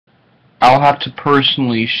I'll have to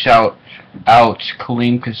personally shout out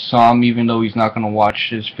Kaleem Kassam, even though he's not going to watch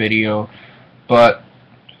this video. But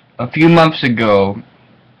a few months ago,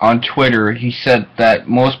 on Twitter, he said that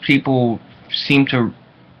most people seem to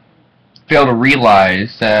fail to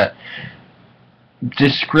realize that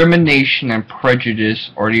discrimination and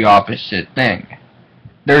prejudice are the opposite thing.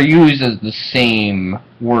 They're used as the same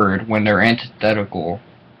word when they're antithetical.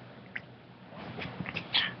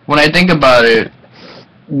 When I think about it,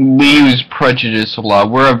 we use prejudice a lot.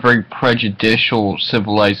 We're a very prejudicial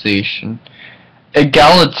civilization.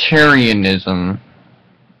 Egalitarianism,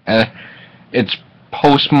 its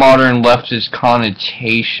postmodern leftist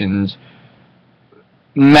connotations,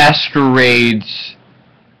 masquerades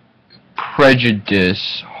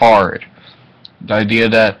prejudice hard. The idea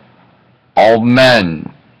that all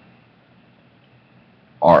men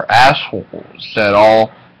are assholes, that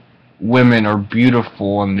all women are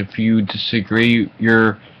beautiful, and if you disagree,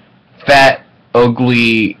 you're fat,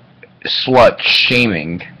 ugly, slut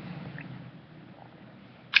shaming.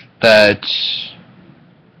 That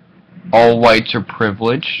all whites are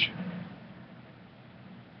privileged,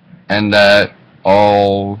 and that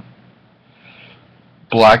all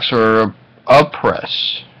blacks are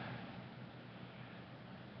oppressed.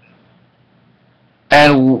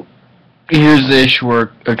 And here's the issue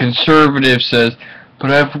where a conservative says, but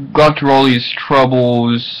I've gone through all these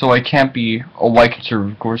troubles, so I can't be a white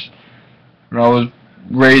conservative, of course. When I was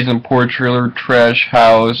raised in a poor trailer trash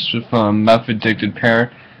house with a meth-addicted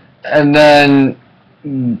parent, and then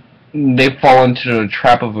they fall into the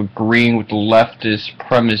trap of agreeing with the leftist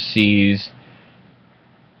premises,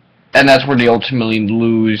 and that's where they ultimately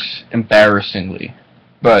lose embarrassingly.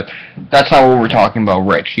 But that's not what we're talking about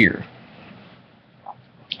right here.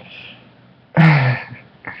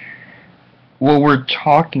 What we're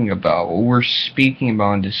talking about, what we're speaking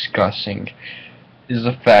about and discussing, is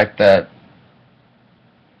the fact that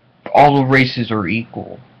all the races are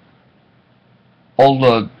equal. All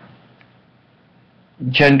the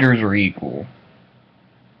genders are equal.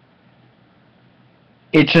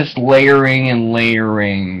 It's just layering and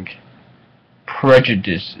layering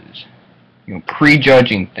prejudices,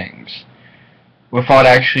 prejudging things, without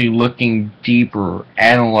actually looking deeper,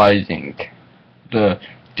 analyzing the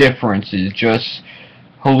differences, just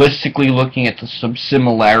holistically looking at the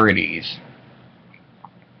similarities.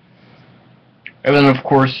 And then, of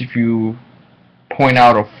course, if you point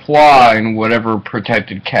out a flaw in whatever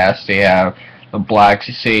protected caste they have, the blacks,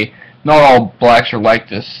 you say, not all blacks are like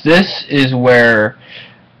this. This is where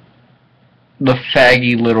the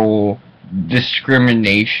faggy little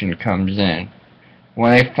discrimination comes in.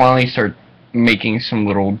 When they finally start making some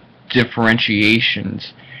little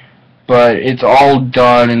differentiations. But it's all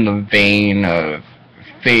done in the vein of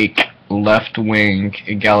fake left-wing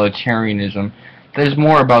egalitarianism that is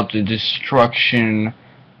more about the destruction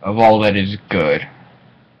of all that is good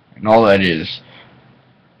and all that is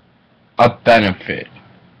a benefit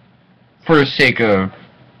for the sake of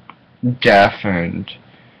death and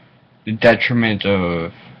the detriment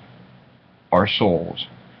of our souls.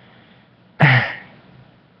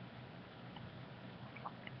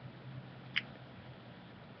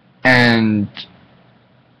 And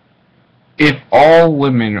if all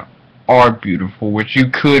women are beautiful, which you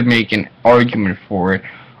could make an argument for it,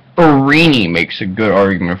 Irini makes a good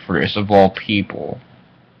argument for this, of all people.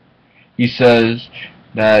 He says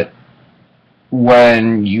that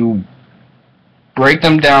when you break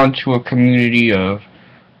them down to a community of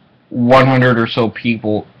 100 or so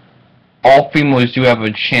people, all females do have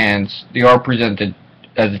a chance. They are presented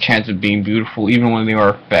as a chance of being beautiful, even when they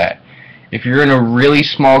are fat. If you're in a really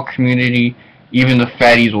small community, even the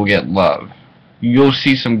fatties will get love. You'll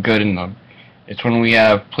see some good in them. It's when we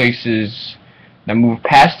have places that move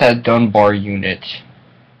past that Dunbar unit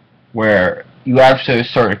where you have to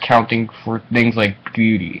start accounting for things like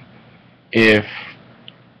beauty. If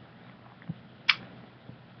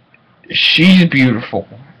she's beautiful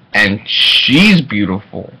and she's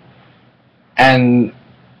beautiful and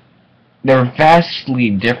they're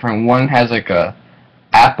vastly different, one has like a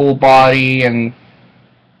apple body and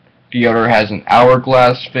the other has an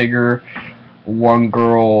hourglass figure. One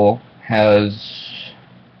girl has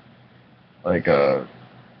like a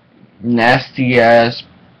nasty ass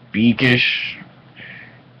beakish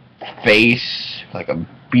face, like a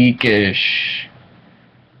beakish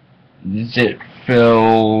zit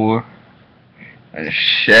fill and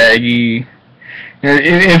shaggy.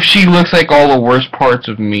 If she looks like all the worst parts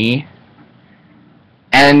of me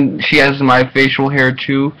and she has my facial hair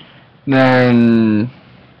too, then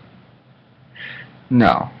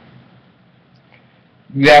no.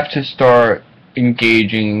 You have to start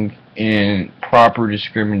engaging in proper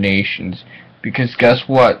discriminations, because guess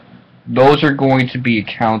what? Those are going to be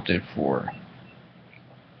accounted for.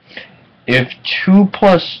 If 2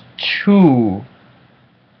 plus 2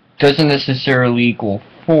 doesn't necessarily equal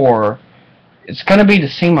 4, it's going to be the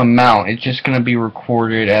same amount. It's just going to be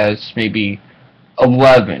recorded as maybe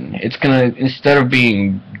 11. It's going to, instead of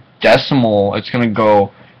being decimal, it's going to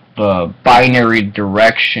go the binary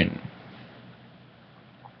direction.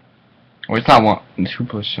 Or it's not 2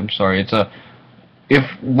 plus, I'm sorry. It's a, if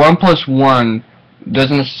 1 plus 1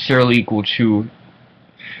 doesn't necessarily equal 2,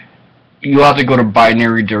 you'll have to go to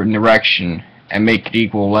binary direction and make it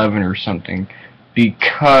equal 11 or something,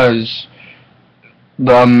 because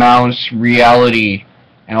the amounts, reality,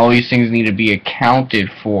 and all these things need to be accounted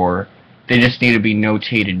for. They just need to be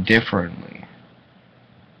notated differently.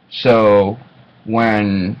 So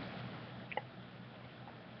when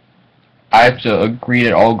I have to agree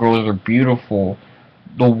that all girls are beautiful,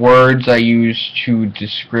 the words I use to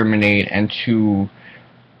discriminate and to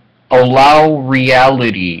allow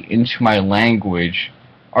reality into my language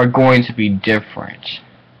are going to be different.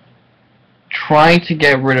 Trying to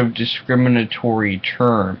get rid of discriminatory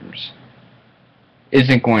terms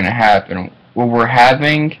isn't going to happen. What we're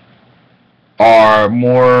having are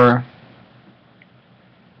more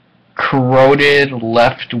corroded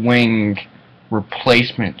left-wing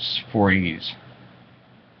replacements for these.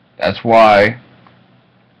 That's why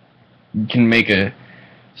you can make a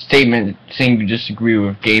statement saying you disagree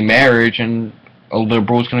with gay marriage and a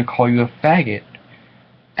liberal's gonna call you a faggot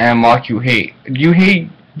and mock you. Hey, do you hate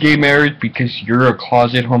gay marriage because you're a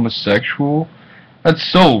closet homosexual? That's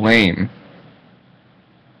so lame.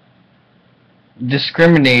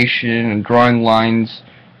 Discrimination and drawing lines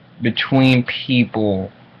between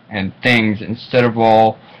people and things instead of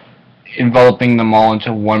all enveloping them all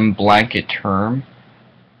into one blanket term,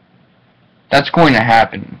 that's going to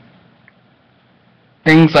happen.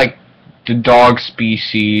 Things like the dog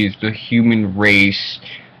species, the human race,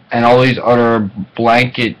 and all these other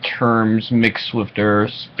blanket terms mixed with their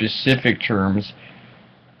specific terms,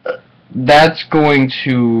 that's going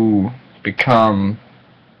to become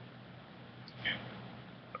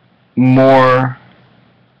more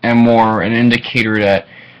and more an indicator that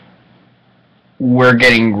we're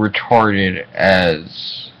getting retarded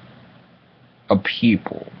as a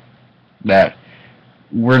people, that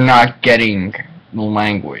we're not getting the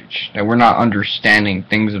language, that we're not understanding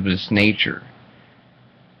things of this nature.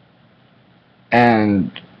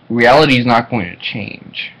 And reality is not going to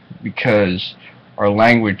change because our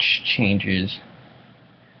language changes.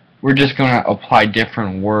 We're just going to apply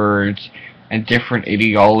different words and different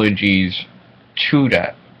ideologies to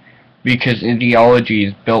that, because ideology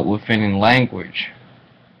is built within in language.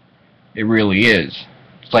 It really is.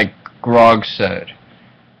 It's like Grog said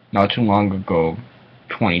not too long ago,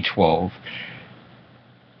 2012.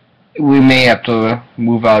 We may have to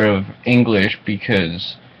move out of English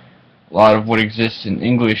because a lot of what exists in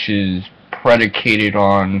English is predicated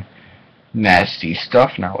on nasty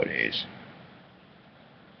stuff nowadays.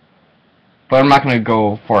 But I'm not going to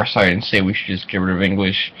go far-sighted and say we should just get rid of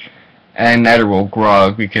English, and neither will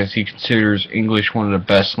Grog, because he considers English one of the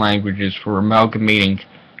best languages for amalgamating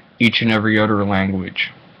each and every other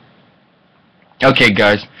language. Okay,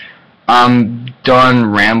 guys, I'm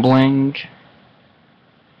done rambling.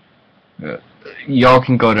 Y'all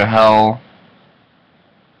can go to hell.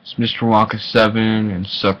 It's Mr. Wonka 7 and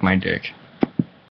suck my dick.